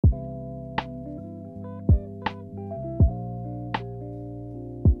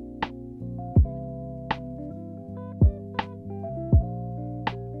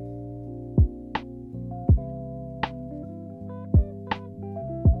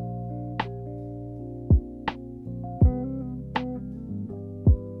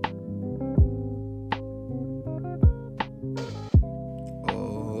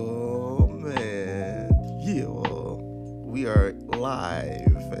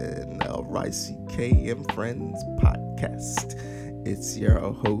Raisi and Friends podcast. It's your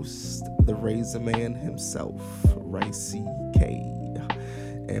host, the Raisi man himself, Raisi K.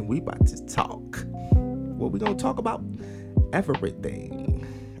 And we about to talk. What we gonna talk about? Everything.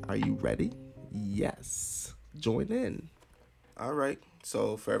 Are you ready? Yes. Join in. All right.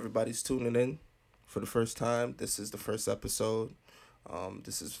 So for everybody's tuning in for the first time, this is the first episode.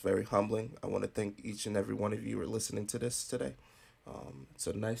 This is very humbling. I want to thank each and every one of you who are listening to this today. It's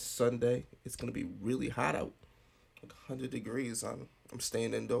a nice Sunday. It's gonna be really hot out, like 100 degrees. I'm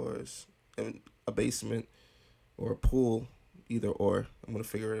staying indoors in a basement or a pool, either or. I'm gonna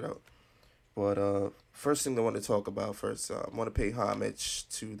figure it out. But first thing I want to talk about first, I want to pay homage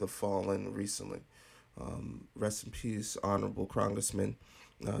to the fallen recently. Rest in peace, Honorable Congressman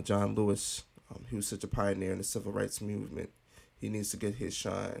John Lewis. He was such a pioneer in the civil rights movement. He needs to get his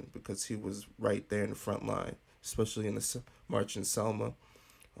shine because he was right there in the front line, especially in the March in Selma.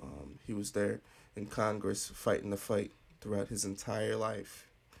 He was there in Congress fighting the fight throughout his entire life.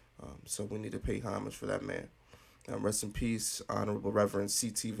 So we need to pay homage for that man. Rest in peace, Honorable Reverend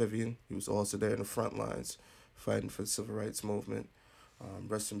C.T. Vivian. He was also there in the front lines fighting for the civil rights movement.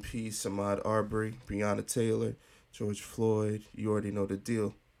 Rest in peace, Ahmaud Arbery, Breonna Taylor, George Floyd. You already know the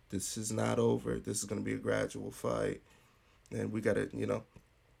deal. This is not over. This is going to be a gradual fight. And we got to,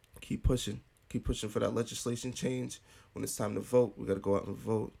 keep pushing. Keep pushing for that legislation change. When it's time to vote, we got to go out and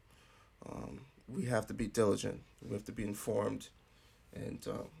vote. We have to be diligent. We have to be informed and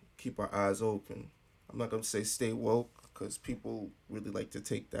keep our eyes open. I'm not going to say stay woke because people really like to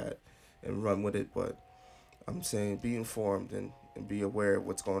take that and run with it. But I'm saying be informed and be aware of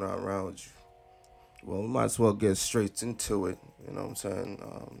what's going on around you. Well, we might as well get straight into it. You know what I'm saying?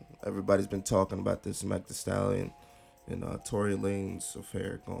 Everybody's been talking about this Meg Thee Stallion and Tory Lanez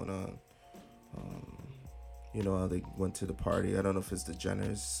affair going on. You know how they went to the party. I don't know if it's the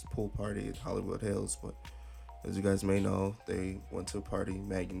Jenner's pool party at Hollywood Hills, but as you guys may know, they went to a party,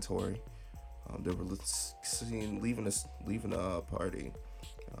 Meg and Tory. They were seen leaving a party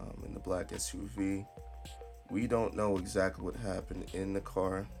in the black SUV. We don't know exactly what happened in the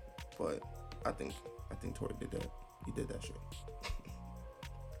car, but I think Tory did that. He did that shit.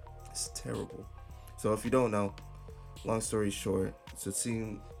 It's terrible. So if you don't know, long story short, it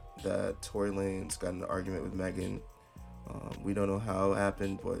seemed that Tory Lanez got in an argument with Megan. We don't know how it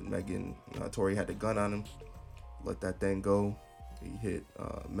happened, but Tory had the gun on him. Let that thing go. He hit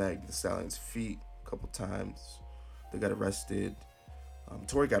Meg Thee Stallion's feet a couple times. They got arrested.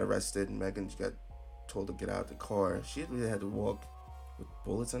 Tory got arrested, and Megan got told to get out of the car. She really had to walk with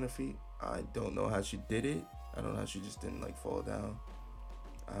bullets on her feet. I don't know how she did it. I don't know how she just didn't fall down.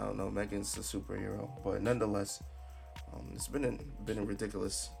 I don't know. Megan's a superhero, but nonetheless, it's been a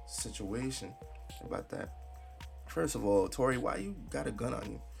ridiculous situation about that. First of all, Tory, why you got a gun on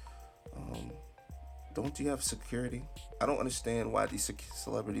you? Don't you have security? I don't understand why these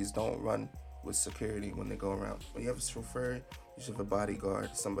celebrities don't run with security when they go around. When you have a chauffeur, you should have a bodyguard,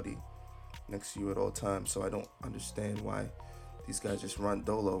 somebody next to you at all times. So I don't understand why these guys just run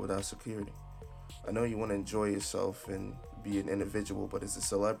dolo without security. I know you want to enjoy yourself and be an individual, but as a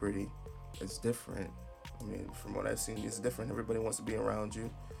celebrity, it's different. I mean, from what I've seen, it's different. Everybody wants to be around you.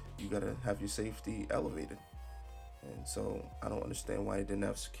 You gotta have your safety elevated. And so I don't understand why you didn't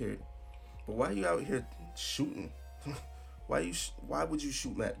have security. But why are you out here shooting? Why would you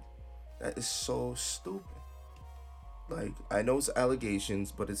shoot Matt? That is so stupid. I know it's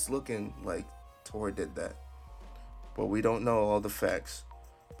allegations, but it's looking like Tory did that. But we don't know all the facts.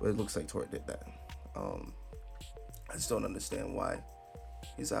 But it looks like Tory did that. I just don't understand why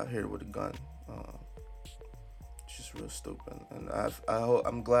he's out here with a gun. It's just real stupid. And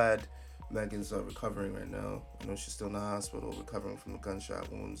I'm glad Megan's recovering right now. I know she's still in the hospital recovering from the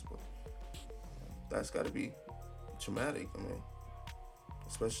gunshot wounds, but that's got to be traumatic. I mean,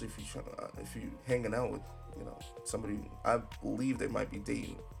 especially if you hanging out with somebody. I believe they might be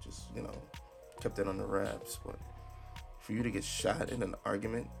dating. Just kept it on the wraps. But for you to get shot in an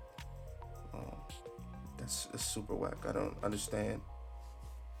argument, that's super whack. I don't understand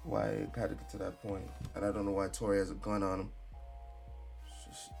why it had to get to that point, and I don't know why Tory has a gun on him. It's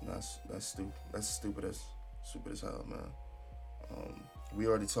just that's stupid. That's stupid as hell, man. We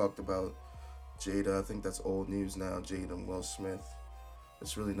already talked about Jada. I think that's old news now. Jada and Will Smith.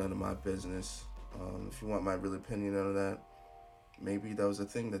 It's really none of my business. If you want my real opinion on that, maybe that was a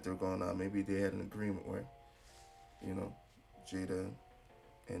thing that they're going on. Maybe they had an agreement where, Jada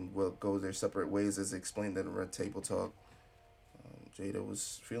and Will go their separate ways, as explained in the Red Table Talk. Jada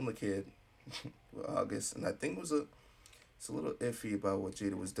was feeling the kid with August, and I think it's a little iffy about what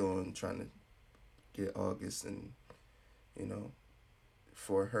Jada was doing, trying to get August and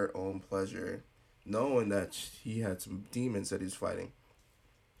for her own pleasure, knowing that he had some demons that he's fighting.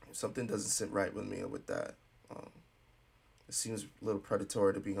 Something doesn't sit right with me with that. Um, it seems a little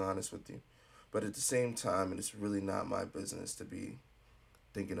predatory, to be honest with you. But at the same time, it's really not my business to be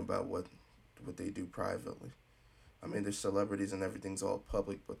thinking about what they do privately. I mean, there's celebrities and everything's all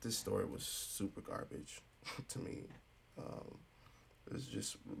public, but this story was super garbage to me. Um, it was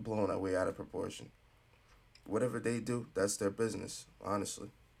just blown way out of proportion. Whatever they do, that's their business, honestly.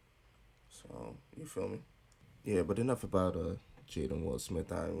 So, you feel me? Yeah, but enough about Jaden Will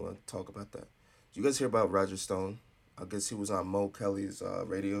Smith. I don't want to talk about that. Did you guys hear about Roger Stone? I guess he was on Mo Kelly's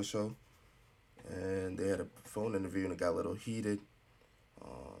radio show, and they had a phone interview, and it got a little heated.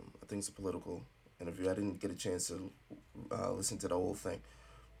 I think it's a political interview. I didn't get a chance to listen to the whole thing,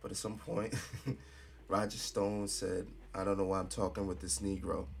 but at some point, Roger Stone said, "I don't know why I'm talking with this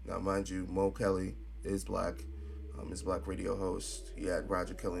Negro." Now, mind you, Mo Kelly is black. His black radio host. He had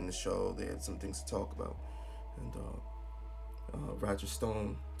Roger Kelly in the show. They had some things to talk about, and Roger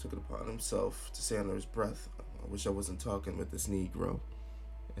Stone took it upon himself to say under his breath, "I wish I wasn't talking with this Negro."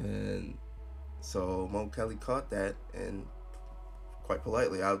 And so Mo Kelly caught that and quite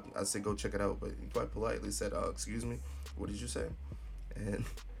politely, I said go check it out, but he quite politely said, "Excuse me, what did you say?" And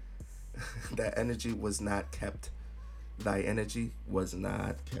that energy was not kept. Thy energy was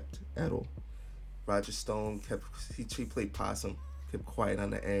not kept at all. Roger Stone he played possum, kept quiet on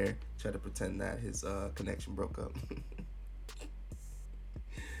the air, tried to pretend that his connection broke up.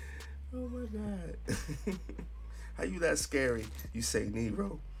 Oh my God. How you that scary? You say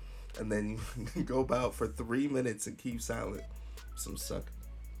Negro, and then you go about for 3 minutes and keep silent. Some suck.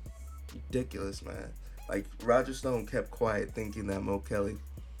 Ridiculous, man. Like, Roger Stone kept quiet thinking that Mo Kelly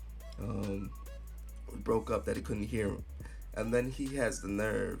broke up, that he couldn't hear him. And then he has the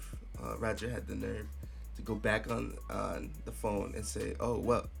nerve, Roger had the nerve to go back on the phone and say, "Oh,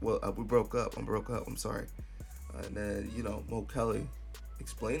 well, we broke up. I'm sorry." And then, Mo Kelly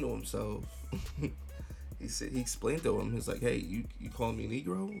explained to himself. He explained to him. He's like, "Hey, you calling me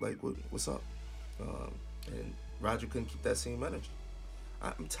Negro? Like, what's up?" And Roger couldn't keep that same energy.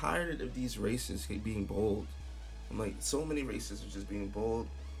 I'm tired of these racists being bold. I'm like, so many racists are just being bold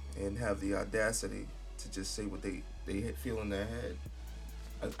and have the audacity to just say what they feel in their head.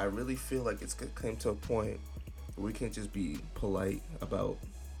 I really feel like it's came to a point where we can't just be polite about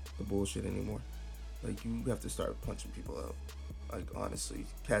the bullshit anymore. Like, you have to start punching people out. Like, honestly,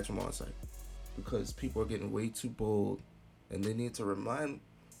 catch them on sight. Because people are getting way too bold, and they need to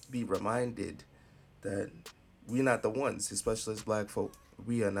be reminded that we're not the ones, especially as black folk.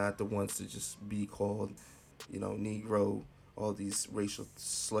 We are not the ones to just be called, Negro, all these racial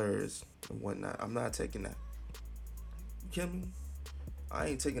slurs and whatnot. I'm not taking that. You kidding me? I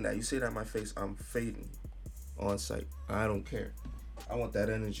ain't taking that. You say that in my face, I'm fading on sight. I don't care. I want that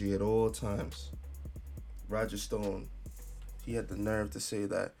energy at all times. Roger Stone, he had the nerve to say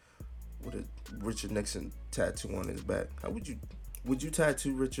that with a Richard Nixon tattoo on his back. How would you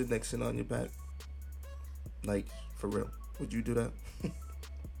tattoo Richard Nixon on your back? Like, for real, would you do that?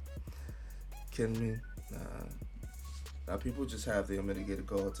 Kidding me? Nah. Now people just have the unmitigated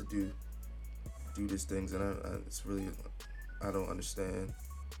goal to do these things, and it's really, I don't understand.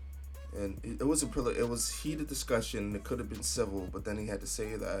 And it was heated discussion. It could have been civil, but then he had to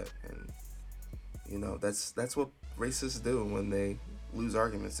say that, and that's what racists do when they lose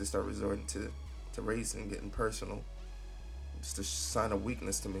arguments. They start resorting to race and getting personal. It's a sign of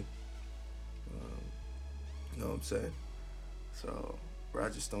weakness to me. You know what I'm saying? So,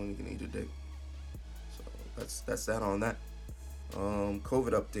 Roger Stone, you can eat a dick. So that's that on that.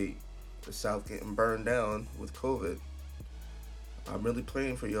 COVID update. The South getting burned down with COVID. I'm really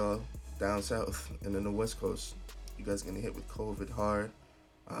praying for y'all down south and in the West Coast. You guys getting hit with COVID hard.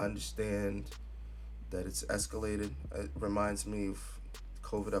 I understand that it's escalated. It reminds me of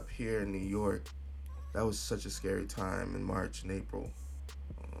COVID up here in New York. That was such a scary time in March and April.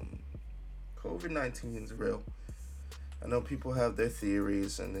 COVID-19 is real. I know people have their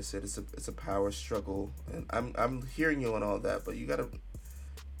theories and they said it's a power struggle, and I'm hearing you on all that, but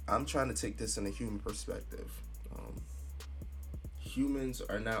I'm trying to take this in a human perspective. Humans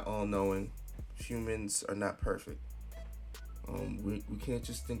are not all knowing. Humans are not perfect. We can't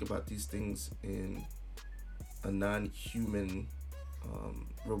just think about these things in a non-human,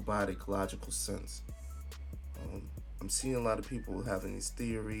 robotic, logical sense. I'm seeing a lot of people having these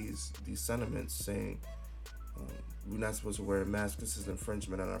theories, these sentiments saying we're not supposed to wear a mask. This is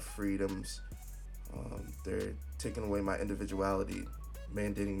infringement on our freedoms. They're taking away my individuality,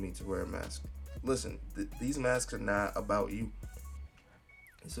 mandating me to wear a mask. Listen, these masks are not about you.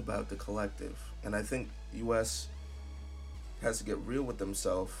 It's about the collective. And I think U.S. has to get real with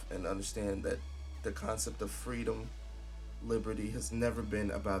themselves and understand that the concept of freedom, liberty has never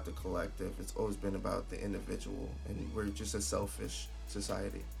been about the collective. It's always been about the individual, and we're just a selfish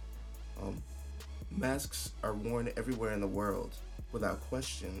society. Um, Masks are worn everywhere in the world without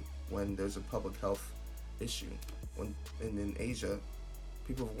question when there's a public health issue. When in Asia,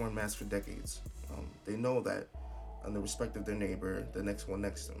 people have worn masks for decades. They know that on the respect of their neighbor, the next one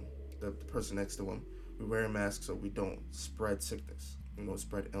next to them, the person next to them, we wear a mask so we don't spread sickness, we don't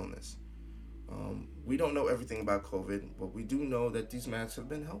spread illness. We don't know everything about COVID, but we do know that these masks have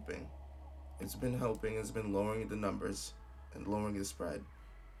been helping. It's been helping, it's been lowering the numbers and lowering the spread.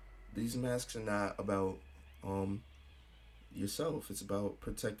 These masks are not about um, yourself. It's about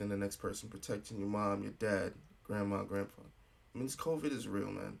protecting the next person, protecting your mom, your dad, grandma, grandpa. I mean, this COVID is real,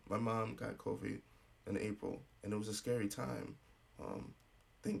 man. My mom got COVID in April, and it was a scary time. Um,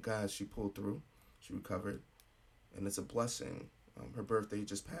 thank God she pulled through. She recovered, and it's a blessing. Her birthday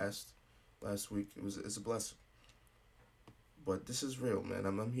just passed last week. It's a blessing. But this is real, man.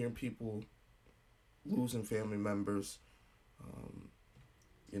 I'm hearing people losing family members. Um,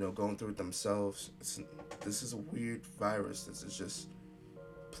 going through it themselves. This is a weird virus. This is just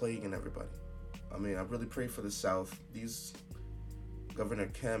plaguing everybody. I mean, I really pray for the South. These Governor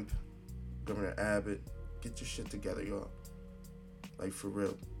Kemp, Governor Abbott, get your shit together, y'all. Like, for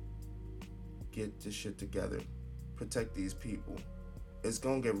real. Get this shit together. Protect these people. It's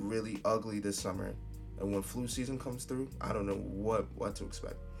gonna get really ugly this summer. And when flu season comes through, I don't know what to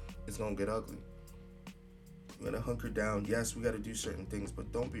expect. It's gonna get ugly. We gotta hunker down. Yes, we gotta do certain things,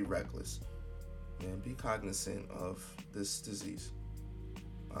 but don't be reckless. Man, be cognizant of this disease.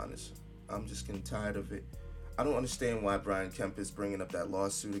 Honestly, I'm just getting tired of it. I don't understand why Brian Kemp is bringing up that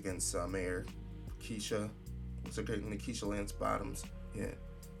lawsuit against Mayor Keisha. What's her name? Keisha Lance Bottoms. Yeah,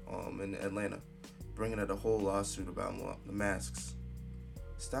 in Atlanta, bringing up a whole lawsuit about the masks.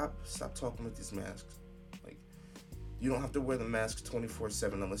 Stop talking with these masks. Like, you don't have to wear the mask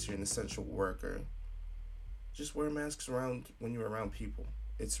 24/7 unless you're an essential worker. Just wear masks around when you're around people.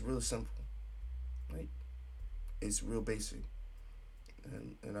 It's really simple. Like, it's real basic.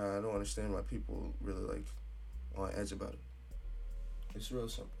 And I don't understand why people really like on edge about it. It's real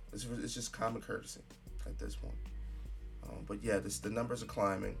simple. It's just common courtesy at this point. But yeah, the numbers are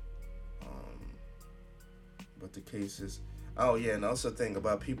climbing. But the cases. Oh yeah, and also thing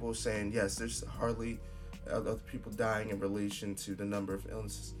about people saying yes, there's hardly other people dying in relation to the number of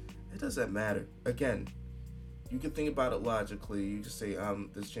illnesses. It doesn't matter. Again, you can think about it logically. You just say,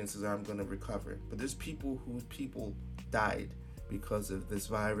 there's chances I'm going to recover. But there's people whose people died because of this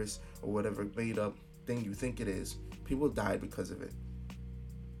virus or whatever made up thing you think it is. People died because of it.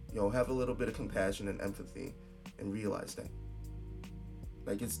 Have a little bit of compassion and empathy and realize that.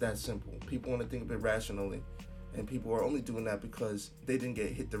 Like, it's that simple. People want to think of it rationally, and people are only doing that because they didn't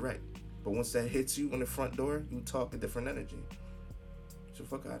get hit direct. But once that hits you on the front door, you talk a different energy. So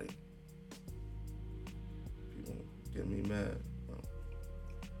fuck out of it. Get me mad.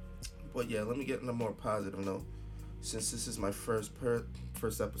 But yeah, let me get on a more positive note. Since this is my first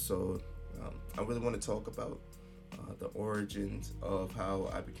episode, I really want to talk about the origins of how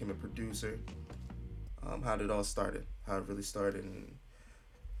I became a producer, how it all started, how it really started, and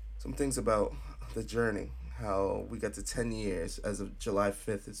some things about the journey, how we got to 10 years. As of July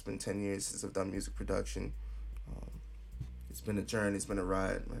 5th, it's been 10 years since I've done music production. It's been a journey, it's been a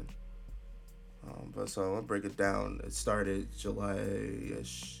ride, man. But so I'm gonna break it down. It started June,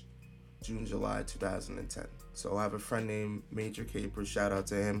 July 2010. So I have a friend named Major Capers. Shout out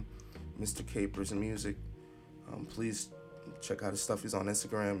to him, Mr. Capers Music. Please check out his stuff. He's on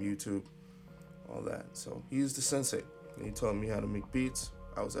Instagram, YouTube, all that. So he's the sensei. He taught me how to make beats.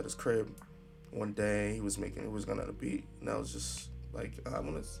 I was at his crib one day. He was gonna beat, and I was just like, I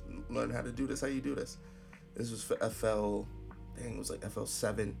want to learn how to do this. How you do this? This was for FL. It was like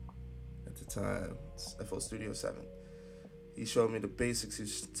FL7 at the time. It's FL Studio 7. He showed me the basics. He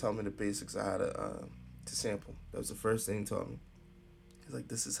taught me the basics of how to sample. That was the first thing he taught me. He's like,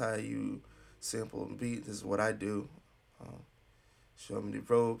 this is how you sample and beat. This is what I do. Showed me the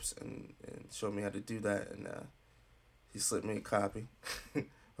ropes and showed me how to do that. And he slipped me a copy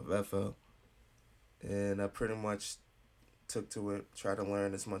of FL. And I pretty much took to it, tried to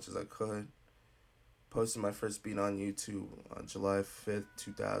learn as much as I could. Posted my first beat on YouTube on July 5th,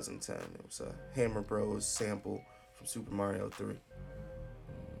 2010. It was a Hammer Bros sample from Super Mario 3.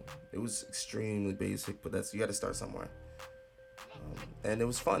 It was extremely basic, but you gotta start somewhere. And it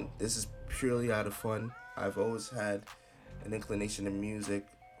was fun. This is purely out of fun. I've always had an inclination in music.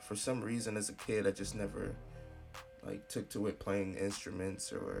 For some reason, as a kid, I just never took to it playing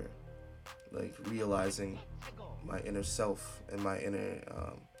instruments or realizing my inner self and my inner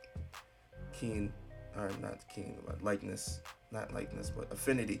keen, or not keen, but likeness, not likeness, but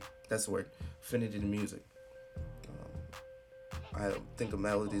affinity. That's the word. Affinity to music. I think of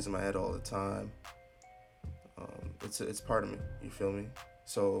melodies in my head all the time. It's part of me. You feel me?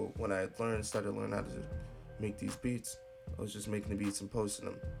 So when I started learning how to make these beats, I was just making the beats and posting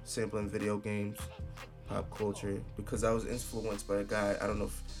them, sampling video games, pop culture, because I was influenced by a guy. I don't know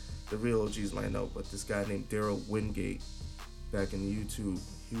if the real OGs might know, but this guy named Daryl Wingate back in YouTube.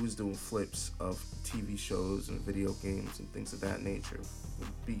 He was doing flips of TV shows and video games and things of that nature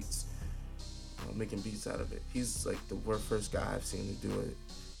with beats, making beats out of it. He's like the first guy I've seen to do it.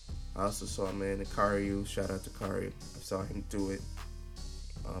 I also saw a man, Ikariu, shout out to Kari. I saw him do it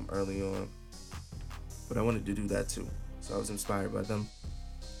early on, but I wanted to do that too. So I was inspired by them.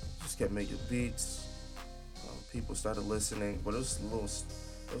 Just kept making beats. People started listening, but it was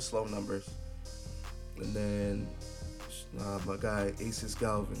slow numbers. And then my guy Aces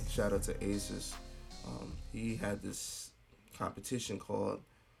Galvin, shout out to Aces. He had this competition called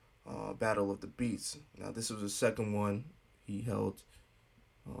Battle of the Beats. Now this was the second one he held,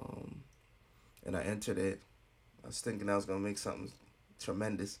 and I entered it. I was thinking I was gonna make something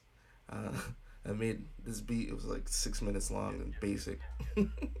tremendous. Uh, I made this beat. It was like 6 minutes long and basic.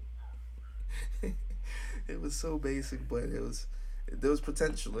 It was so basic, but there was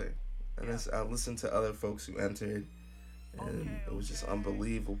potential there. And I listened to other folks who entered, and it was just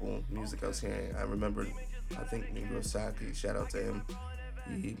unbelievable music I was hearing. I remember, I think Negro Saki, shout out to him.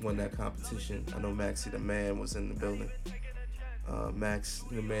 He won that competition. I know Maxi the Man was in the building. Max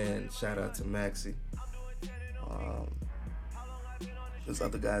the Man, shout out to Maxi. There's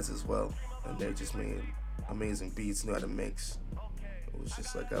other guys as well, and they just made amazing beats, knew how to mix. It was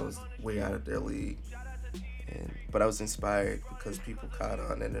just like I was way out of their league, but I was inspired because people caught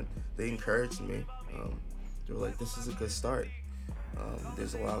on and they encouraged me. They were like, "This is a good start.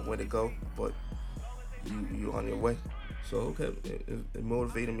 There's a long way to go, but you on your way." So okay, it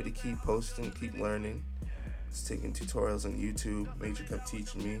motivated me to keep posting, keep learning. Just taking tutorials on YouTube. Major kept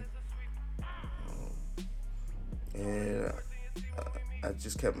teaching me, and I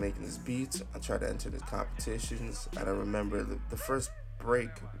just kept making these beats. I tried to enter the competitions. And I remember the first break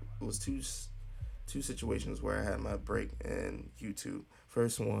was two situations where I had my break in YouTube.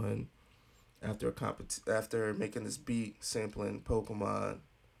 First one, after making this beat sampling Pokemon.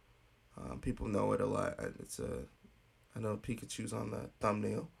 People know it a lot. I know Pikachu's on the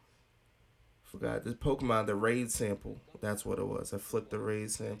thumbnail. Forgot this Pokemon, the raid sample. That's what it was. I flipped the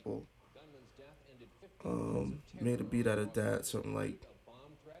raid sample. Made a beat out of that, something like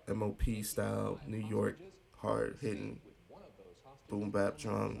MOP style, New York, hard hitting, boom bap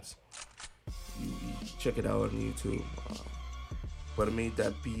drums. You check it out on YouTube. But I made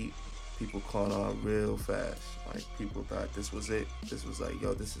that beat. People caught on real fast. Like people thought this was it. This was like,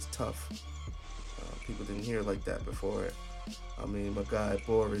 yo, this is tough. People didn't hear like that before. I mean, my guy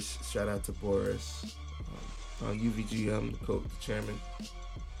Boris, shout out to Boris, on UVGM, the chairman,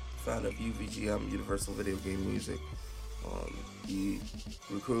 founder of UVGM, Universal Video Game Music. He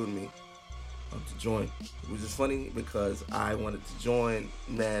recruited me to join, which is funny because I wanted to join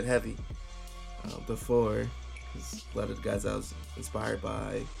mad heavy before, because a lot of the guys I was inspired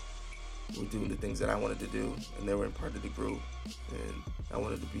by were doing the things that I wanted to do, and they were in part of the group, and I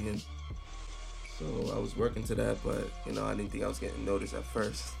wanted to be in. So I was working to that, but I didn't think I was getting noticed at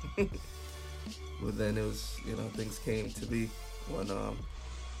first. But then it was, things came to be when I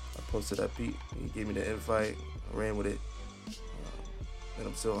posted that beat. He gave me the invite. I ran with it, and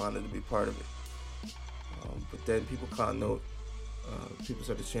I'm still honored to be part of it. But then people caught note. People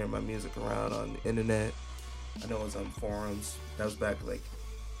started sharing my music around on the internet. I know it was on forums. That was back like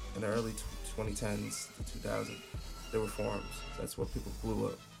in the early 2010s to 2000. There were forums. That's what people blew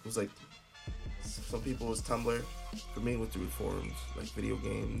up. It was like, some people was Tumblr. For me, it was through forums, like video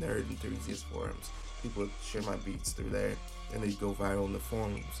game nerd enthusiast forums. People would share my beats through there, and they'd go viral in the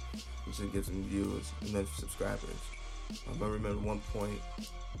forums, which then gives them viewers and then subscribers. I remember one point,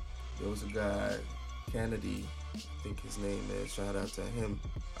 there was a guy, Kennedy, I think his name is, shout out to him.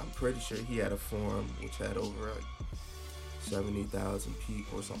 I'm pretty sure he had a forum which had over like 70,000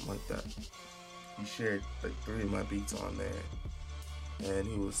 people or something like that. He shared like 3 of my beats on there. And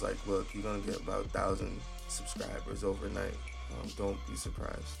he was like, look, you're going to get about 1,000 subscribers overnight. Don't be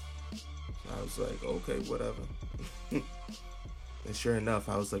surprised. So I was like, okay, whatever. And sure enough,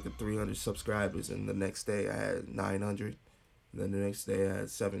 I was like at 300 subscribers. And the next day I had 900. And then the next day I had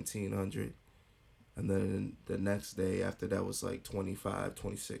 1,700. And then the next day after that was like 25,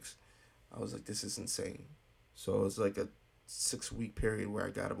 26. I was like, this is insane. So it was like a 6-week period where I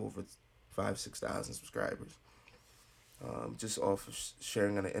got up over 5,000, 6,000 subscribers. just off of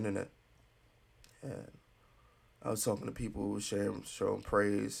sharing on the internet. And I was talking to people who were showing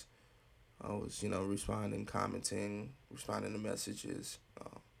praise. I was, responding, commenting, responding to messages.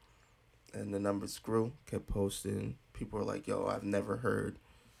 And the numbers grew, kept posting. People were like, yo, I've never heard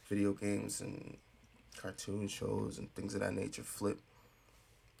video games and cartoon shows and things of that nature flip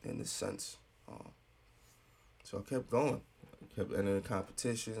in this sense. So I kept going. I kept entering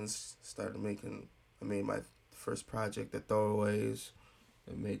competitions, I made my first project, The Throwaways.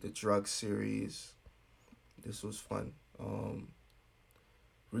 I made the drug series. This was fun.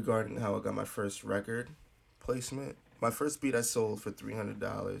 Regarding how I got my first record placement, my first beat I sold for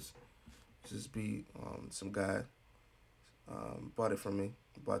 $300. This beat, some guy bought it from me.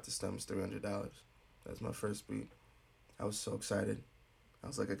 Bought the stems $300. That's my first beat. I was so excited. I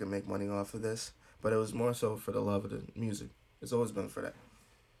was like, I could make money off of this, but it was more so for the love of the music. It's always been for that.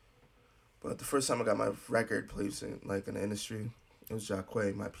 But the first time I got my record placement, like in the industry, it was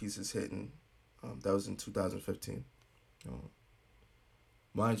Jacquet. My Pieces Hitting. That was in 2015. Um,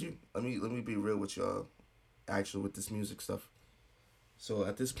 Mind you, let me be real with y'all. Actually, with this music stuff. So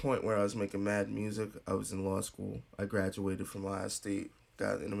at this point where I was making mad music, I was in law school. I graduated from Ohio State,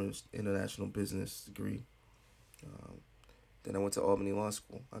 got an international business degree. Um, then I went to Albany Law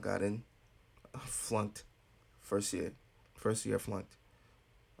School. I got in, flunked, first year. First year I flunked.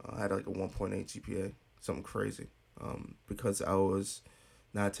 I had like a 1.8 GPA, something crazy. Because I was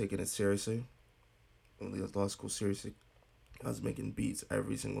not taking it seriously, law school seriously. I was making beats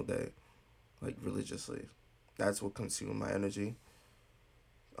every single day, like religiously. That's what consumed my energy.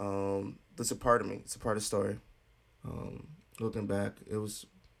 That's a part of me. It's a part of the story. Looking back, that was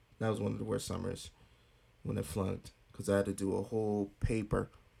one of the worst summers when I flunked because I had to do a whole paper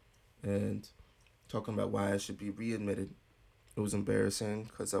and talking about why I should be readmitted. It was embarrassing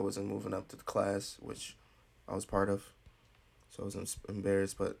because I wasn't moving up to the class, which I was part of. So I was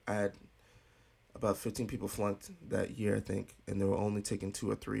embarrassed, but I had about 15 people flunked that year, I think, and they were only taking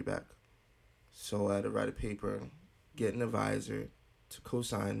 2 or 3 back. So I had to write a paper, get an advisor to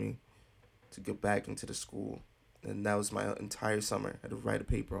co-sign me to get back into the school. And that was my entire summer. I had to write a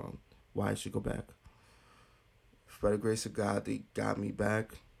paper on why I should go back. By the grace of God, they got me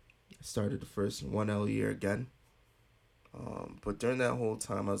back. I started the first 1L year again. But during that whole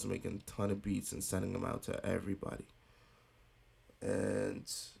time, I was making a ton of beats and sending them out to everybody. And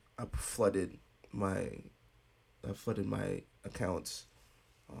I flooded my accounts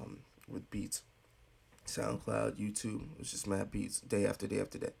with beats. SoundCloud, YouTube, it was just mad beats day after day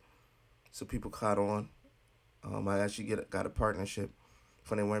after day. So people caught on. I actually got a partnership.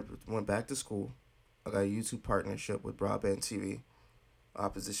 When I went back to school, I got a YouTube partnership with Broadband TV,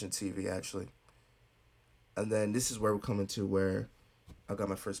 Opposition TV actually. And then this is where we're coming to where I got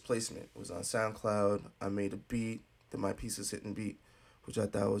my first placement. It was on SoundCloud. I made a beat, My Pieces Hitting beat, which I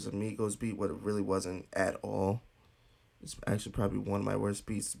thought was a Migos beat, but it really wasn't at all. It's actually probably one of my worst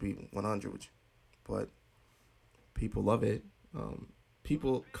beats to be 100 with you. But people love it.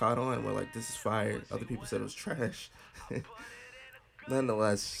 People caught on and were like, this is fire. Other people said it was trash.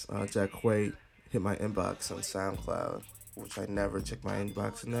 Nonetheless, Jack Quaid hit my inbox on SoundCloud, which I never checked my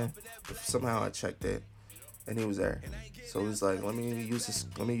inbox in there. But somehow I checked it, and he was there. So he's like, let me use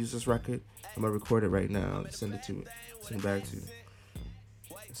this record. I'm gonna record it right now and send it back to you.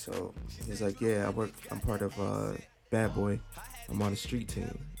 So he's like, yeah, I'm part of Bad Boy. I'm on the street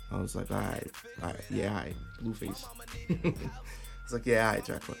team. I was like, alright, yeah, alright, Blueface. It's like, yeah, alright,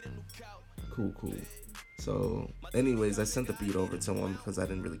 Jack. Cool. So, anyways, I sent the beat over to him because I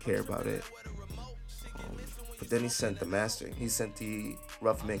didn't really care about it. But then he sent the master. He sent the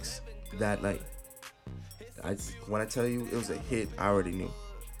rough mix that night. When I tell you it was a hit, I already knew.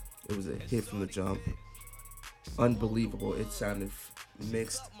 It was a hit from the jump. Unbelievable. It sounded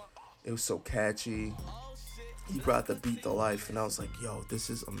mixed. It was so catchy. He brought the beat to life, and I was like, yo, this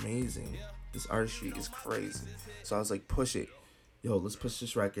is amazing. This artistry is crazy. So I was like, push it. Yo, let's push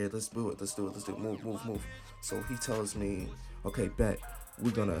this record. Let's do it. Move. So he tells me, okay, bet.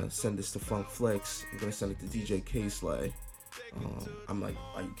 We're gonna send this to Funk Flex. We're gonna send it to DJ K-Slay. I'm like,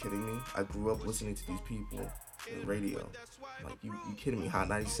 are you kidding me? I grew up listening to these people on the radio. Like, you kidding me? Hot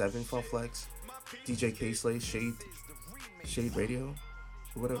 97, Funk Flex, DJ K-Slay, Shade Radio,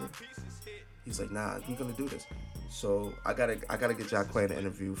 or whatever. He's like, nah, we're gonna do this. So I gotta get Jack Quay an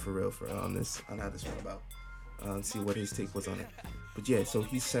interview for real on how this went about, and see what his take was on it. But yeah, so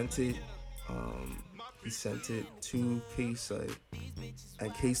he sent it to K-Slay,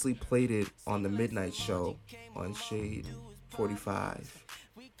 and K-Slay played it on the midnight show on Shade 45.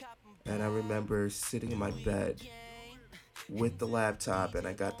 And I remember sitting in my bed with the laptop, and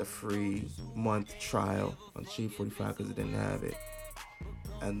I got the free month trial on G45 because I didn't have it.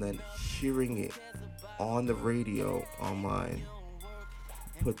 And then hearing it on the radio on mine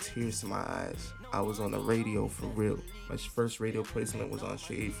put tears to my eyes. I was on the radio for real. My first radio placement was on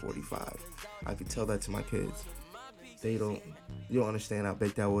Shade 45. I could tell that to my kids. You don't understand how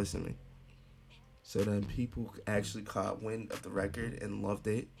big that was to me. So then people actually caught wind of the record and loved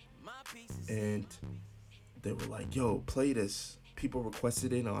it. And they were like, yo, play this. People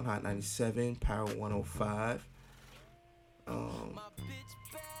requested it on Hot 97, Power 105.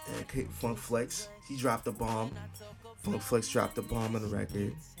 And Funk Flex, he dropped the bomb. Funk Flex dropped the bomb on the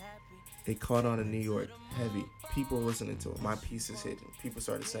record. It caught on in New York heavy. People listening to it. My Piece is hitting. People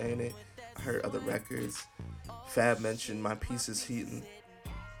started saying it. I heard other records. Fab mentioned My Piece is hitting.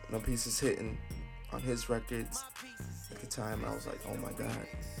 My Piece is hitting on his records. At the time, I was like, oh my God,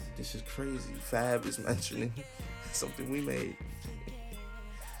 this is crazy. Fab is mentioning something we made.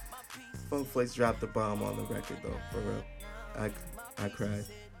 Funk Flex dropped the bomb on the record though, for real. I cried.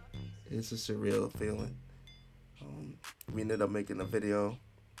 It's a surreal feeling. We ended up making a video.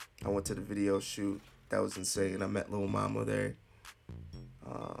 I went to the video shoot. That was insane. I met Lil Mama there.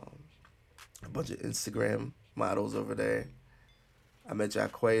 A bunch of Instagram models over there. I met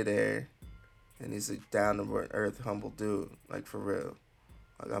Jacquay there. And he's a down-to-earth, humble dude. Like, for real.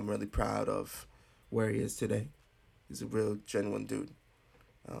 Like, I'm really proud of where he is today. He's a real, genuine dude.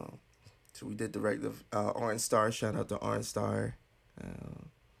 So we did direct the Orange Star. Shout out to Orange Star.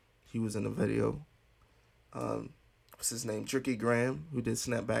 He was in the video. What's his name? Tricky Graham, who did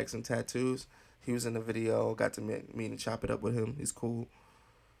snapbacks and tattoos. He was in the video. Got to meet and chop it up with him. He's cool.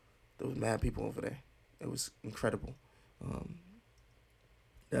 There was mad people over there. It was incredible.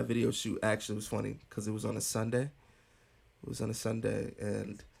 That video shoot actually was funny because it was on a Sunday.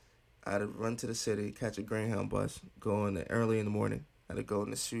 And I had to run to the city, catch a Greyhound bus, go in early in the morning. I had to go in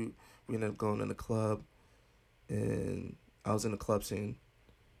the shoot. We ended up going in the club, and I was in the club scene.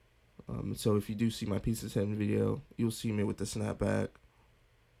 So if you do see My Piece is Hitting video, you'll see me with the snapback,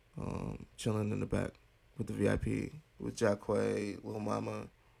 chilling in the back with the VIP, with Jacquay, Lil Mama.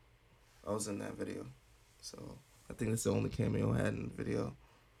 I was in that video. So I think that's the only cameo I had in the video.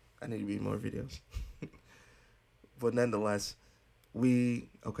 I need to read more videos. But nonetheless,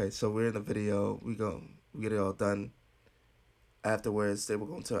 so we're in the video. We get it all done. Afterwards, they were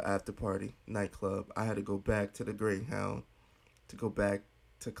going to an after party, nightclub. I had to go back to the Greyhound to go back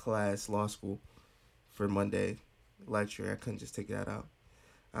to class, law school, for Monday lecture. I couldn't just take that out.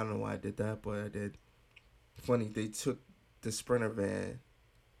 I don't know why I did that, but I did. Funny, they took the Sprinter van.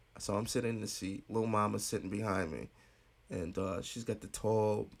 So I'm sitting in the seat. Lil Mama's sitting behind me. And she's got the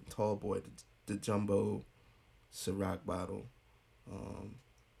tall boy, the jumbo Ciroc bottle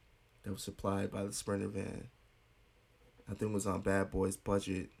that was supplied by the Sprinter van. I think it was on Bad Boy's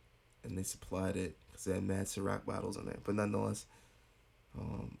budget, and they supplied it because they had mad Ciroc bottles in there. But nonetheless,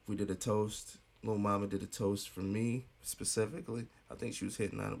 we did a toast. Lil Mama did a toast for me specifically. I think she was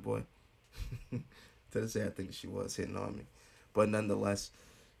hitting on a boy. To say I think she was hitting on me. But nonetheless,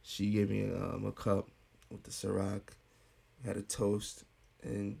 she gave me a cup with the Ciroc. Had a toast,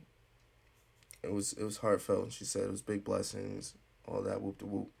 and it was heartfelt. And she said it was big blessings, all that whoop de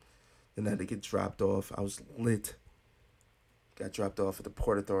whoop. Then I had to get dropped off. I was lit. Got dropped off at the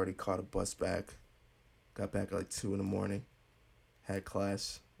Port Authority. Caught a bus back. Got back at like 2 a.m. Had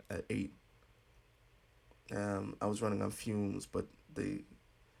class at 8. I was running on fumes, but the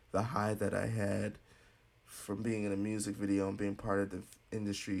high that I had from being in a music video and being part of the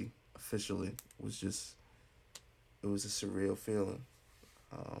industry officially was just. It was a surreal feeling.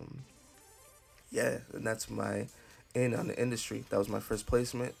 And that's my in on the industry. That was my first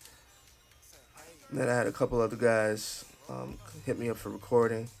placement. Then I had a couple other guys hit me up for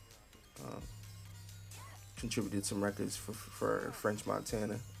recording. Contributed some records for French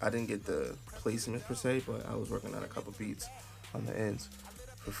Montana. I didn't get the placement per se, but I was working on a couple beats on the ends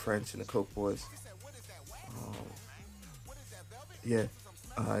for French and the Coke Boys.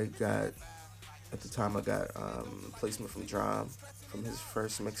 At the time, I got placement from Drum from his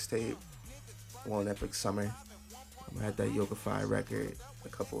first mixtape, One Epic Summer. I had that Yoga-Fi record, a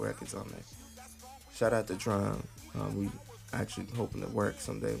couple records on there. Shout out to Drum. We actually hoping to work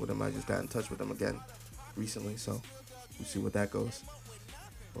someday with him. I just got in touch with him again recently, so we'll see what that goes.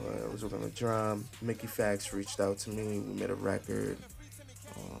 But I was working with Drum. Mickey Fax reached out to me. We made a record.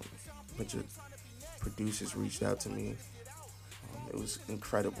 A bunch of producers reached out to me. It was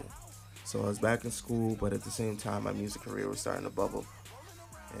incredible. So I was back in school, but at the same time, my music career was starting to bubble.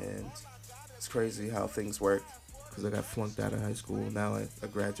 And it's crazy how things work, because I got flunked out of high school. Now I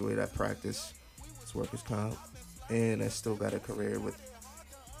graduate, I practice. It's workers' comp. and I still got a career with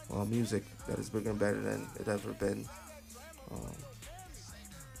music that is bigger and better than it ever been. Um,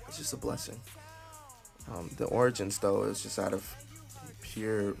 it's just a blessing. The origins, though, is just out of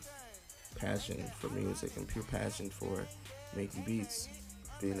pure passion for music and pure passion for making beats,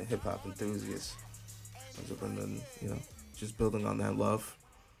 being a hip hop enthusiast. I've been, just building on that love,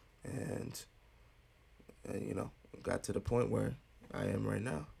 and, got to the point where I am right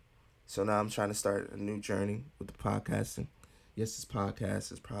now. So now I'm trying to start a new journey with the podcasting. Yes, this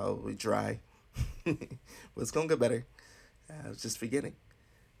podcast is probably dry, but it's gonna get better. I was just beginning,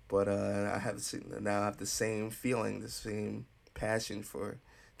 but now I have the same feeling, the same passion for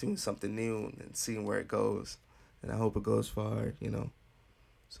doing something new and seeing where it goes, and I hope it goes far.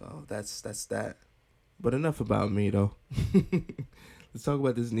 So that's that. But enough about me though. Let's talk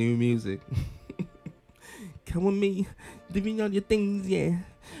about this new music. Come with me, living on your things, yeah.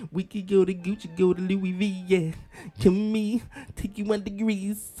 We could go to Gucci, go to Louis V, yeah. Come with me, take you 1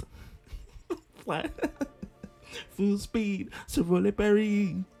 degrees. Fly. Full speed, so roll it,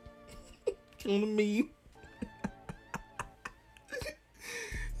 Paris. Come with me.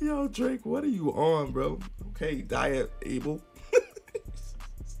 Yo, Drake, what are you on, bro? Okay, Diet Abel.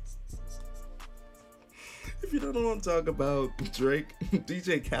 If you don't know what I'm talking about, Drake,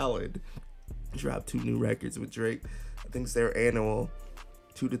 DJ Khaled dropped 2 new records with Drake. I think it's their annual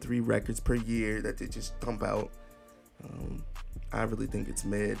 2 to 3 records per year that they just dump out. I really think it's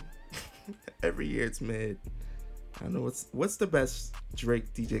mid. Every year it's mid. I don't know what's the best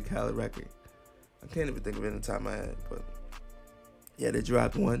Drake DJ Khaled record. I can't even think of it in the top of my head, but yeah, they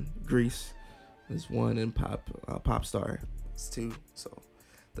dropped one, Grease. There's one in Pop Star. It's 2, so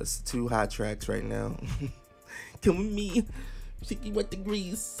that's the 2 hot tracks right now. Come with me, 61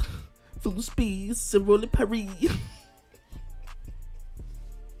 degrees, full speed, so roll it, Paris.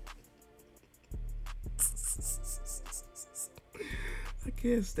 I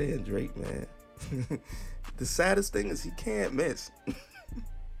can't stand Drake, man. The saddest thing is he can't miss.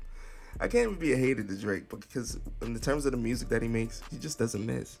 I can't even be a hater to Drake, because in the terms of the music that he makes, he just doesn't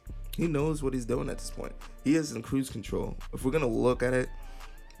miss. He knows what he's doing at this point. He is in cruise control. If we're gonna look at it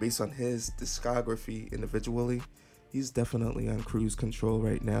based on his discography individually, he's definitely on cruise control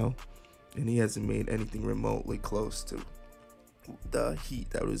right now, and he hasn't made anything remotely close to the heat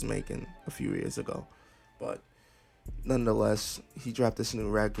that he was making a few years ago. But nonetheless, he dropped this new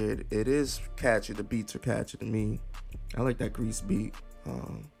record. It is catchy. The beats are catchy to me. I like that Grease beat.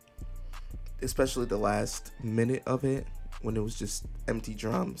 Especially the last minute of it, when it was just empty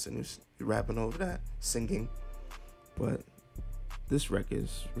drums and he was rapping over that, singing. But this record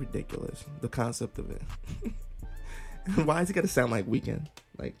is ridiculous. The concept of it. Why is it gotta sound like Weeknd?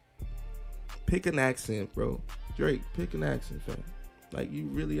 Like, pick an accent, bro. Drake, pick an accent, fam. Like, you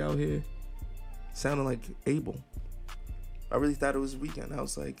really out here sounding like Abel. I really thought it was Weeknd. I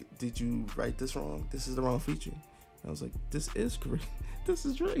was like, did you write this wrong? This is the wrong feature. I was like, this is great. This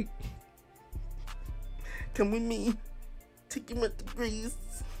is Drake. Come with me, take you 1 degrees.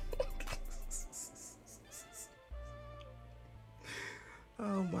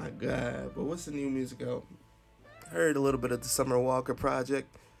 Oh my God. But what's the new music out? Heard a little bit of the Summer Walker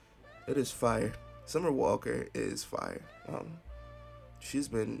project. It is fire. Summer Walker is fire. She's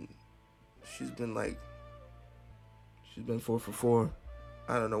been 4 for 4.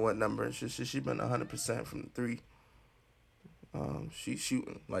 I don't know what number. She's been 100% from the 3. She's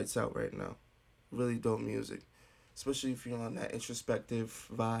shooting lights out right now. Really dope music, especially if you're on that introspective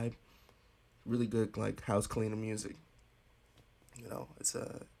vibe. Really good, like, house cleaner music. It's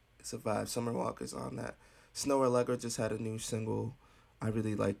a vibe. Summer Walker's on that. Snow Allegra just had a new single. I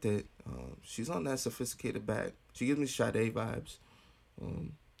really liked it. She's on that sophisticated bag. She gives me Sade vibes.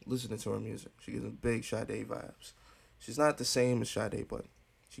 Listening to her music, she gives me big Sade vibes. She's not the same as Sade, but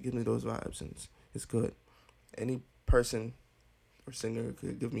she gives me those vibes, and it's good. Any person or singer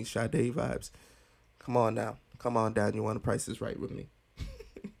could give me Sade vibes. Come on now. Come on down. You want to Price Is Right with me.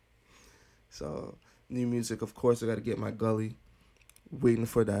 So, new music, of course, I got to get my Gully. Waiting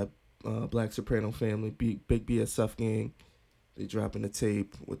for that Black Soprano family, Big BSF gang. They dropping the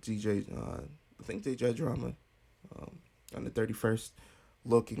tape with DJ, I think DJ Drama, on the 31st.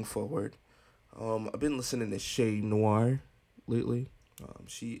 Looking forward. I've been listening to Shay Noir lately.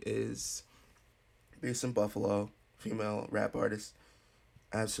 She is based in Buffalo, female rap artist.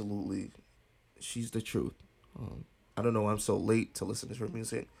 Absolutely, she's the truth. I don't know why I'm so late to listen to her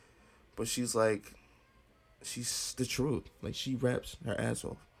music, but she's the truth. Like, she raps her ass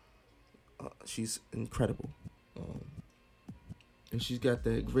off. She's incredible. And she's got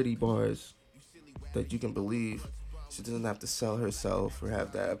the gritty bars that you can believe. She doesn't have to sell herself or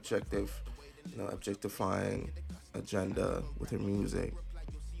have that objectifying agenda with her music.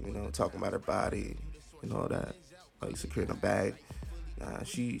 Talking about her body and all that, like securing a bag. Nah,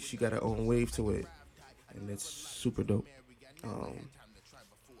 she got her own wave to it, and it's super dope. Um,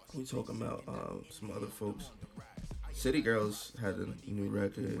 we talking about some other folks. City Girls had a new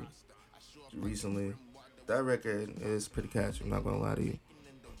record recently. That record is pretty catchy. I'm not gonna lie to you.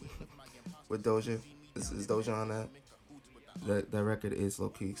 With Doja, is Doja on that? That record is low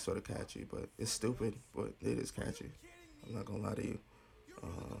key sort of catchy, but it's stupid, but it is catchy. I'm not gonna lie to you.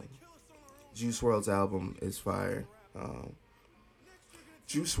 Um, Juice World's album is fire.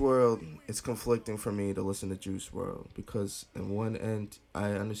 Juice World, it's conflicting for me to listen to Juice World because in one end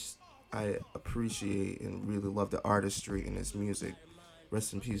I appreciate and really love the artistry in his music.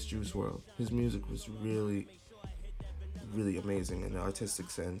 Rest in peace, Juice World. His music was really, really amazing in the artistic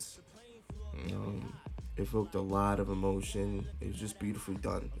sense. Um, evoked a lot of emotion. It was just beautifully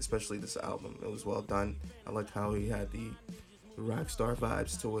done, especially this album. It was well done. I like how he had the rock star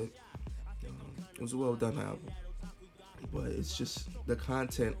vibes to it. It was a well done album, but it's just the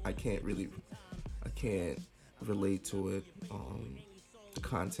content I can't relate to it.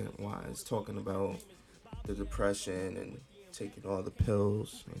 Content wise, talking about the depression and taking all the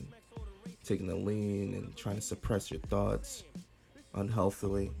pills and taking the lean and trying to suppress your thoughts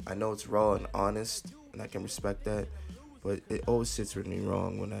unhealthily. I know it's raw and honest, and I can respect that, but it always sits with me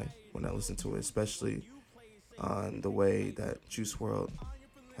wrong when I listen to it, especially on the way that Juice World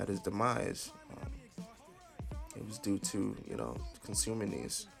had his demise. It was due to consuming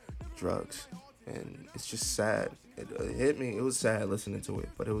these drugs, and it's just sad. It hit me. It was sad listening to it,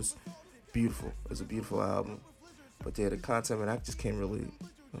 but it was beautiful. It was a beautiful album. But yeah, the content, man, I just can't really.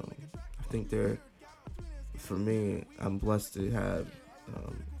 I think for me, I'm blessed to have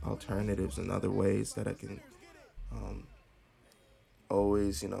alternatives and other ways that I can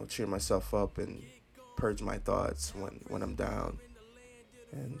always, cheer myself up and purge my thoughts when I'm down.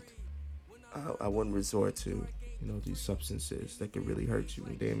 And I wouldn't resort to, these substances that can really hurt you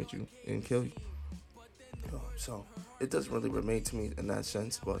and damage you and kill you. So it doesn't really remain to me in that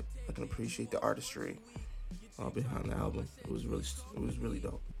sense, but I can appreciate the artistry behind the album. It was really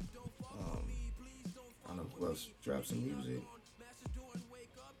dope. I don't know who else dropped some music.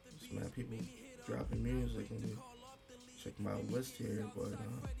 There's mad people dropping music, and check my list here. But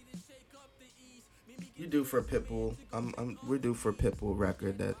you due for a Pitbull. We're due for a Pitbull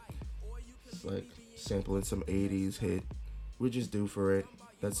record that's like sampling some '80s hit. We're just due for it.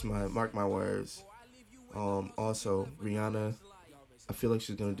 That's mark my words. Also, Rihanna, I feel like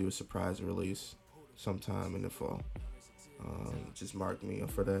she's gonna do a surprise release sometime in the fall. Just mark me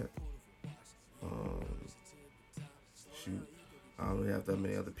up for that. Um, shoot, I don't really have that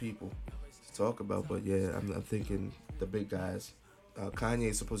many other people to talk about, but yeah, I'm thinking the big guys.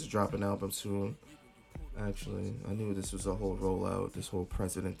 Kanye's supposed to drop an album soon. Actually, I knew this was a whole rollout, this whole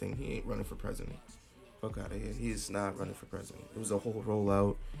president thing. He ain't running for president. Fuck out of here. He is not running for president. It was a whole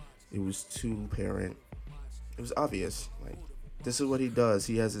rollout. It was too apparent. It was obvious. Like, this is what he does.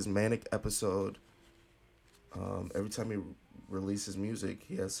 He has his manic episode. Every time he releases music,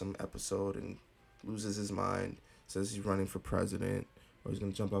 he has some episode and loses his mind. Says he's running for president, or he's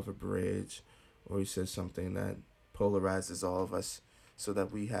gonna jump off a bridge, or he says something that polarizes all of us, so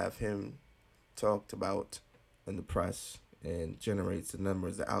that we have him talked about in the press and generates the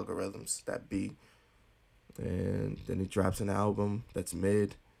numbers, the algorithms that be. And then he drops an album that's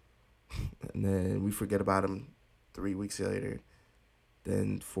mid, and then we forget about him 3 weeks later.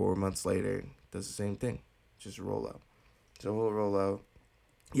 Then 4 months later, does the same thing. Just roll out. So we'll roll out.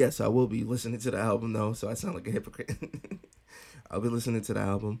 Yes, I will be listening to the album though, so I sound like a hypocrite. I'll be listening to the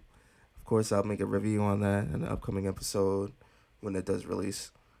album. Of course, I'll make a review on that in the upcoming episode when it does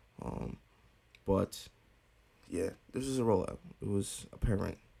release. But yeah, this was a rollout. It was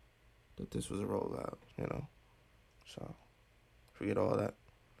apparent that this was a rollout, So forget all that.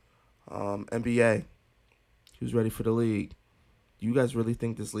 NBA. Who's ready for the league? You guys really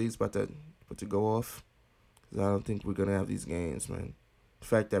think this league's about to go off? Because I don't think we're gonna have these games, man. The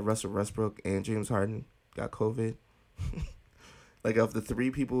fact that Russell Westbrook and James Harden got COVID. Like, of the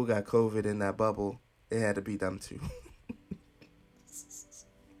 3 people who got COVID in that bubble, it had to be them 2.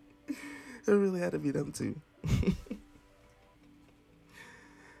 It really had to be them 2.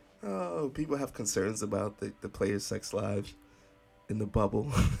 Oh, people have concerns about the players' sex lives in the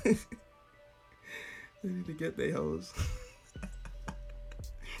bubble. They need to get their hoes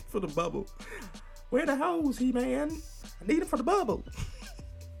for the bubble. Where the hoes, He-Man? I need it for the bubble.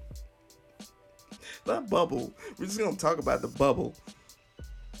 That bubble. We're just gonna talk about the bubble.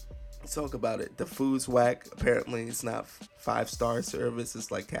 Let's talk about it. The food's whack. Apparently, it's not 5-star service. It's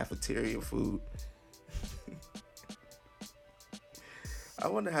like cafeteria food. I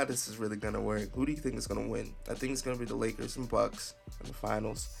wonder how this is really gonna work. Who do you think is gonna win? I think it's gonna be the Lakers and Bucks in the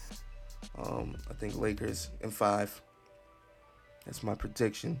finals. I think Lakers in 5. That's my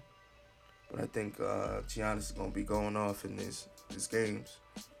prediction. But I think Giannis is gonna be going off in these games.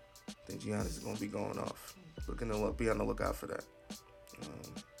 I think Giannis is gonna be going off. Be on the lookout for that.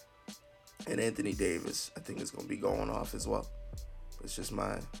 And Anthony Davis, I think, is gonna be going off as well. It's just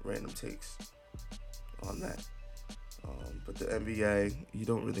my random takes on that. But the NBA, you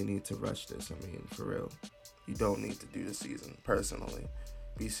don't really need to rush this. I mean, for real, you don't need to do the season. Personally,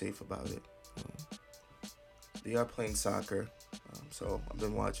 be safe about it. They are playing soccer, so I've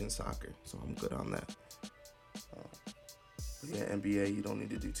been watching soccer, so I'm good on that. But yeah, NBA, you don't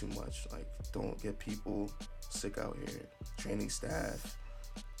need to do too much. Like, don't get people sick out here. Training staff,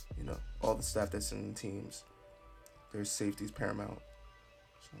 all the staff that's in the teams, their safety is paramount.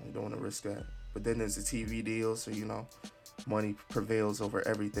 So you don't want to risk that. But then there's the TV deal, so money prevails over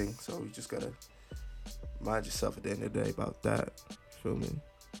everything. So you just gotta mind yourself at the end of the day about that. Feel me?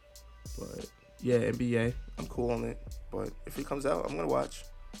 But yeah, NBA, I'm cool on it. But if it comes out, I'm gonna watch.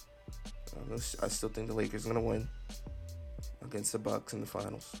 I still think the Lakers are gonna win against the Bucks in the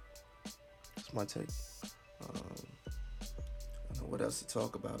finals. That's my take. I don't know what else to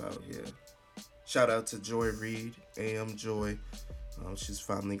talk about out here. Shout out to Joy Reid, AM Joy. She's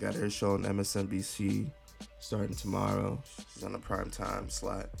finally got her show on MSNBC starting tomorrow. She's on a prime time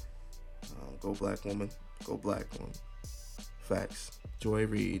slot. Go black woman. Go black woman. Facts. Joy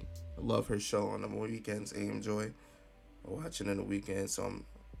Reid. I love her show on the weekends. AM Joy. I watch it in the weekend, so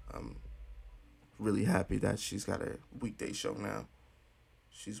I'm really happy that she's got a weekday show now.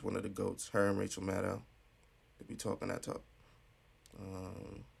 She's one of the GOATs. Her and Rachel Maddow. They be talking that talk.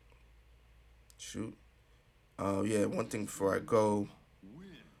 Shoot. Oh, yeah, one thing before I go.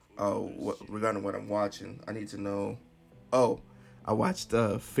 Regarding what I'm watching, I need to know. I watched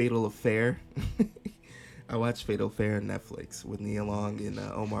Fatal Affair. I watched Fatal Affair on Netflix with Nia Long and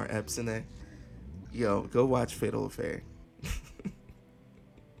Omar Epps in there. Yo, go watch Fatal Affair.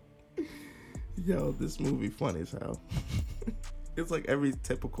 Yo, this movie funny as hell. It's like every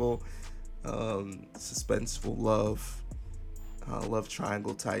typical suspenseful love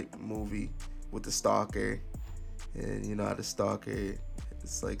triangle type movie with the stalker. And how the stalker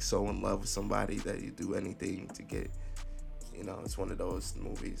is like so in love with somebody that you do anything to get. It's one of those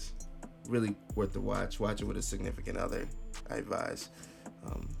movies. Really worth the watch. Watch it with a significant other, I advise.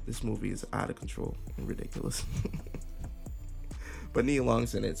 This movie is out of control and ridiculous. But Nia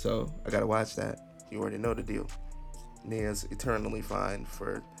Long's in it, so I gotta watch that. You already know the deal. Nia's eternally fine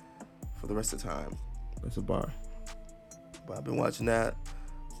for the rest of the time. That's a bar. But I've been watching that.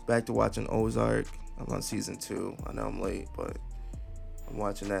 Back to watching Ozark. I'm on season 2. I know I'm late, but I'm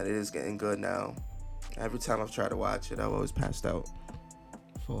watching that. It is getting good now. Every time I've tried to watch it, I've always passed out,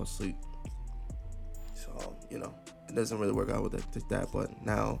 fall asleep. So it doesn't really work out with it like that. But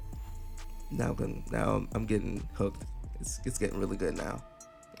now I'm getting hooked. It's getting really good now,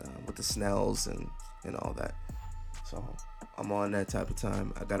 with the Snells and all that. So I'm on that type of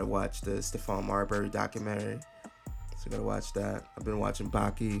time. I gotta watch the Stephon Marbury documentary. So I gotta watch that. I've been watching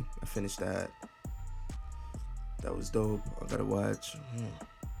Baki. I finished that. That was dope. I gotta watch.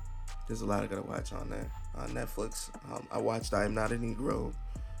 There's a lot I gotta watch on there on Netflix. I watched I Am Not a Negro.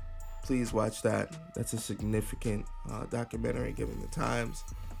 Please watch that. That's a significant documentary given the times.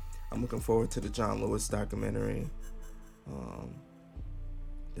 I'm looking forward to the John Lewis documentary.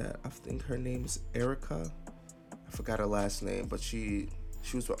 That I think her name is Erica. I forgot her last name, but she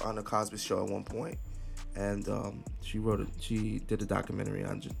was on the Cosby Show at one point, and she did a documentary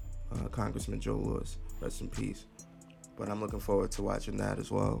on Congressman Joe Lewis. Rest in peace. But I'm looking forward to watching that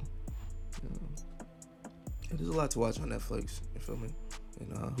as well. There's a lot to watch on Netflix. You feel me?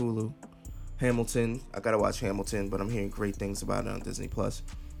 And Hulu. Hamilton. I gotta watch Hamilton, but I'm hearing great things about it on Disney Plus.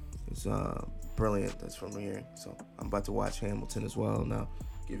 It's brilliant. That's from here. So I'm about to watch Hamilton as well. Now,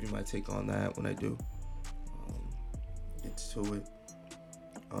 give you my take on that when I do get to it.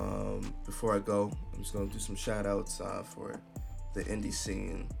 Before I go, I'm just gonna do some shout outs for the indie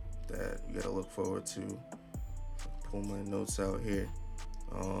scene that you gotta look forward to. Pull my notes out here.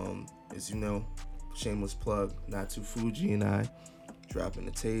 As you know, shameless plug, Natsu Fuji and I dropping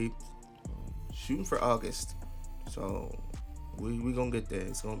the tape, shooting for August. So we gonna get there.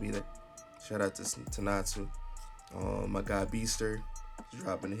 It's gonna be there. Shout out to Natsu. My guy Beaster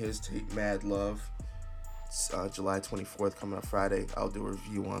dropping his tape, Mad Love. It's, July 24th, coming up Friday. I'll do a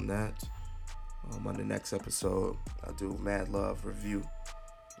review on that. On the next episode, I'll do Mad Love review.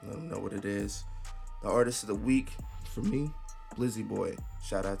 Let them know what it is. The artist of the week for me, Blizzy Boy.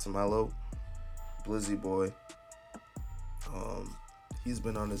 Shout out to Milo, Blizzy Boy. He's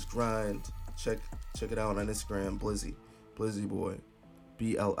been on his grind. Check it out on Instagram, Blizzy Boy,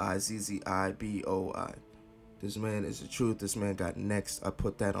 BLIZZIBOI. This man is the truth. This man got next. I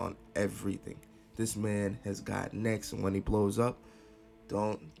put that on everything. This man has got next, and when he blows up,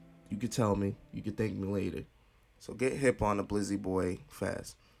 you could tell me. You could thank me later. So get hip on the Blizzy Boy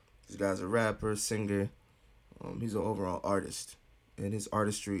fast. This guy's a rapper, singer. He's an overall artist, and his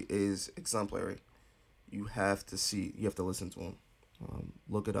artistry is exemplary. You have to listen to him.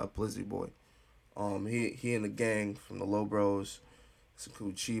 Look it up, Blizzy Boy. He and the gang from the Low Bros,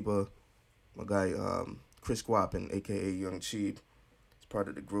 Saku Chiba, my guy Chris Guapin, aka Young Cheeb, is part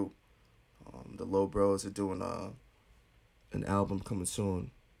of the group. The Low Bros are doing an album coming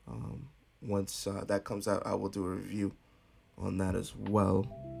soon. Once that comes out, I will do a review on that as well.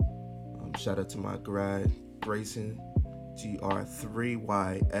 Shout out to my guy Grayson,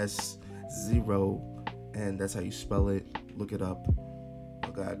 GR3YS0, and that's how you spell it. Look it up.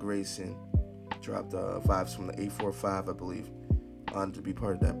 My guy Grayson dropped vibes from the 845, I believe, on to be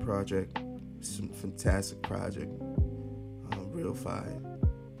part of that project. It's a fantastic project. Real fire.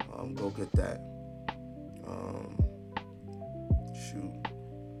 Go get that. Shoot.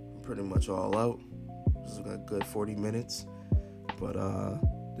 I'm pretty much all out. This is a good 40 minutes. But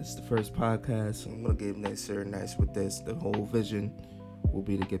this is the first podcast, so I'm going to get nice with this. The whole vision will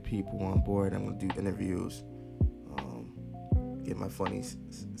be to get people on board. I'm going to do interviews. Get my funny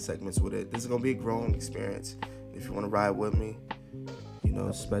segments with it. This is going to be a growing experience. If you want to ride with me,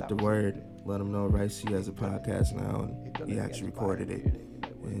 spread the word. Let them know Raisi has a podcast now, and he actually recorded it,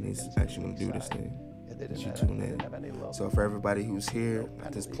 and he's actually going to do this thing. You tune in. So for everybody who's here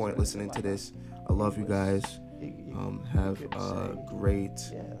at this point listening to this, I love you guys. Have a great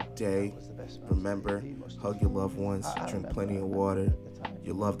day. Remember, hug your loved ones, drink plenty of water.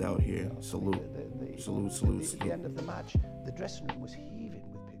 You're loved out here. Salute. Salute. At the end of the match, the dressing room was heaving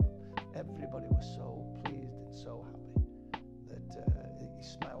with people. Everybody was so